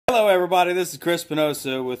Hello everybody, this is Chris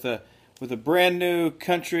Pinoza with a brand new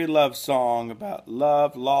country love song about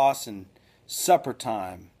love, loss, and supper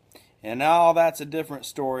time. And now that's a different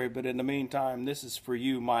story, but in the meantime, this is for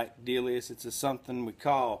you, Mike Delius. It's something we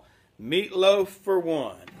call Meatloaf for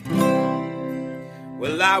One.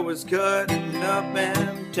 Well, I was cutting up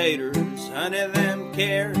them taters, honey, them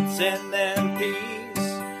carrots and them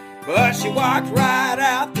peas, but she walked right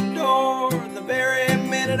out the door the very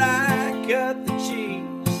minute I cut the cheese.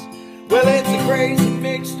 Well, it's a crazy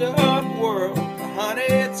mixed up world, honey,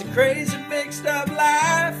 it's a crazy mixed up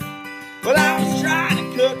life. Well, I was trying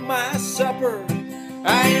to cook my supper,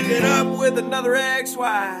 I ended up with another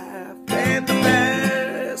ex-wife, and the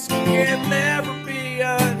past can never be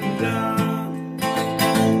undone.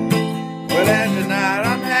 Well, and tonight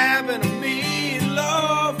I'm having a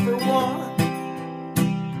meatloaf for one.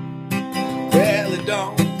 Well, it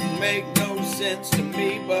don't make no sense to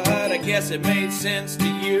me, but I guess it made sense to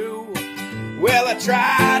you. Well, I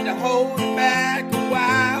tried to hold it back a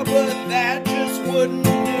while, but that just wouldn't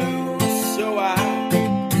do. So I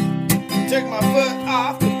took my foot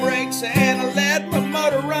off the brakes and I let my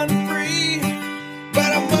motor run free.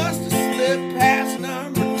 But I must have slipped past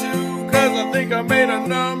number 2, 'cause I think I made a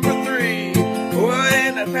number 3. What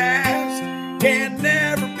in the past can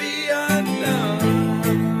never be undone.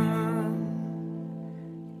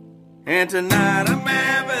 And tonight I'm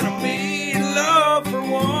having a meatloaf for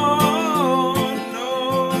one.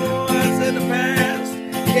 No, I said the past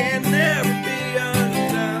can never